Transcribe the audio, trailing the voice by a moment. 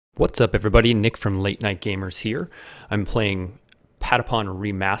What's up, everybody? Nick from Late Night Gamers here. I'm playing Patapon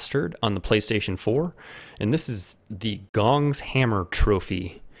Remastered on the PlayStation 4, and this is the Gong's Hammer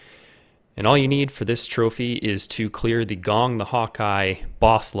trophy. And all you need for this trophy is to clear the Gong the Hawkeye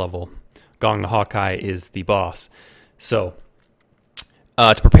boss level. Gong the Hawkeye is the boss. So,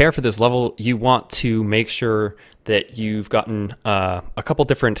 to prepare for this level, you want to make sure that you've gotten a couple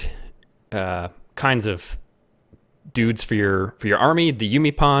different kinds of dudes for your army: the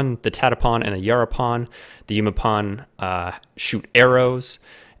Yumipon, the Patapon, and the Yarapon. The Yumipon shoot arrows,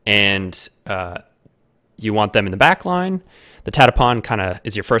 and you want them in the back line. The Patapon kind of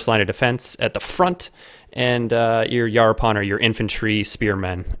is your first line of defense at the front, and your Yarapon are your infantry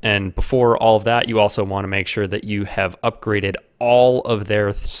spearmen. And before all of that, you also want to make sure that you have upgraded all of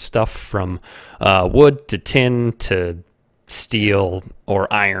their stuff from wood to tin to steel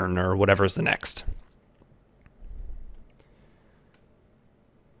or iron or whatever's the next.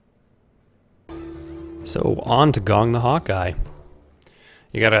 So on to Gong the Hawkeye.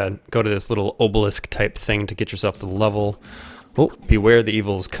 You gotta go to this little obelisk type thing to get yourself to the level. Oh, beware the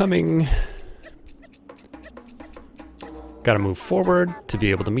evil is coming. Gotta move forward to be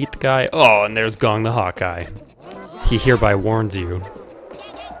able to meet the guy. Oh, and there's Gong the Hawkeye. He hereby warns you.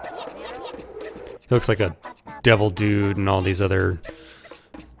 He looks like a devil dude and all these other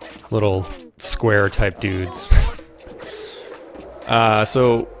little square type dudes.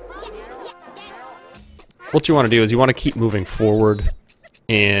 So what you want to do is you want to keep moving forward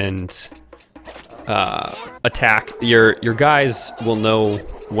and attack. Your guys will know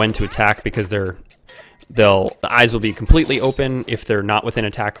when to attack because the eyes will be completely open if they're not within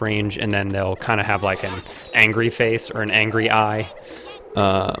attack range, and then they'll kind of have like an angry face or an angry eye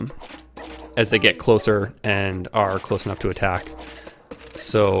as they get closer and are close enough to attack.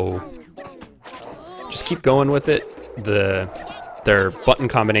 So just keep going with it. Their button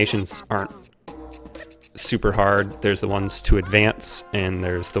combinations aren't super hard. There's the ones to advance, and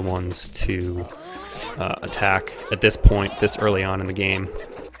there's the ones to attack at this point, this early on in the game.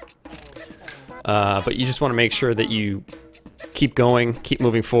 But you just want to make sure that you keep going, keep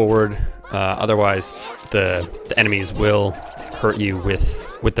moving forward. Otherwise, the enemies will hurt you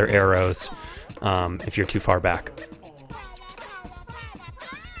with their arrows if you're too far back.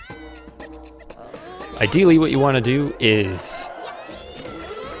 Ideally, what you want to do is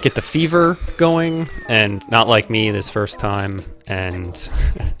get the fever going, and not like me this first time and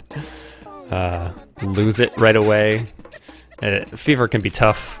lose it right away. Fever can be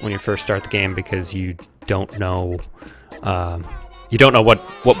tough when you first start the game because you don't know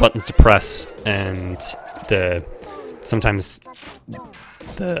what buttons to press, and sometimes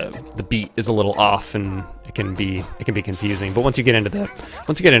the beat is a little off, and it can be confusing. But once you get into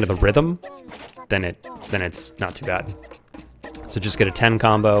the rhythm, then it's not too bad. So just get a 10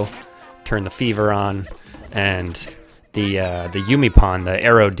 combo, turn the fever on, and the Yumipon, the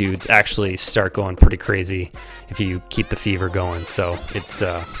arrow dudes, actually start going pretty crazy if you keep the fever going. So it's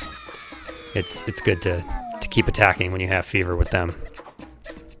good to keep attacking when you have fever with them.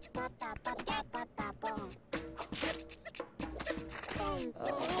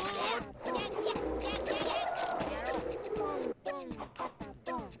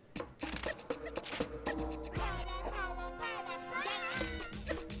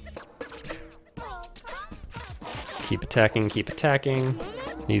 Keep attacking, keep attacking.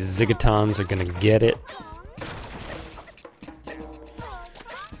 These Zigatons are gonna get it.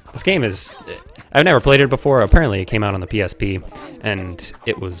 This game is... I've never played it before. Apparently it came out on the PSP, and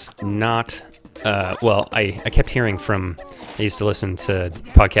it was not... well, I kept hearing from... I used to listen to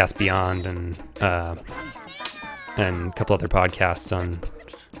Podcast Beyond and a couple other podcasts on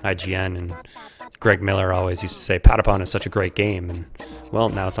IGN, and Greg Miller always used to say, Patapon is such a great game, and well,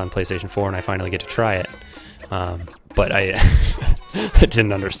 now it's on PlayStation 4 and I finally get to try it. But I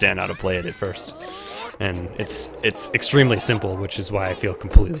didn't understand how to play it at first, and it's extremely simple, which is why I feel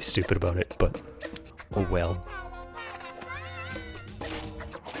completely stupid about it. But oh well.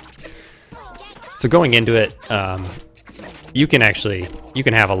 So going into it, you can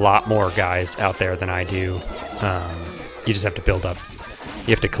have a lot more guys out there than I do. You just have to build up.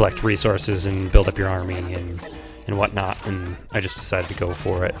 You have to collect resources and build up your army and whatnot. And I just decided to go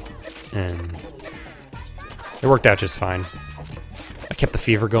for it, and it worked out just fine. I kept the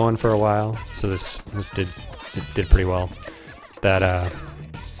fever going for a while, so this did pretty well.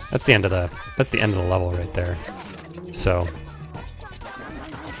 That's the end of the level right there. So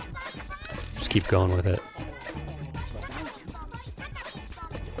just keep going with it.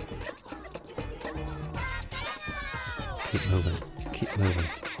 Keep moving, keep moving.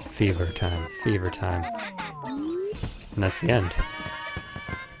 Fever time, fever time. And that's the end.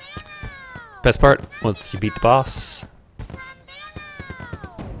 Best part, once you beat the boss,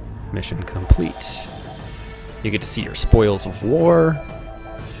 mission complete. You get to see your spoils of war.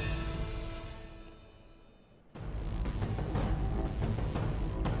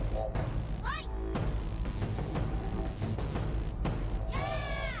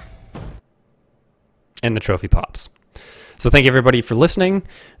 And the trophy pops. So thank you everybody for listening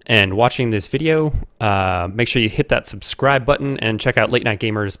and watching this video. Make sure you hit that subscribe button and check out Late Night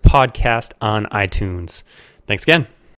Gamers podcast on iTunes. Thanks again.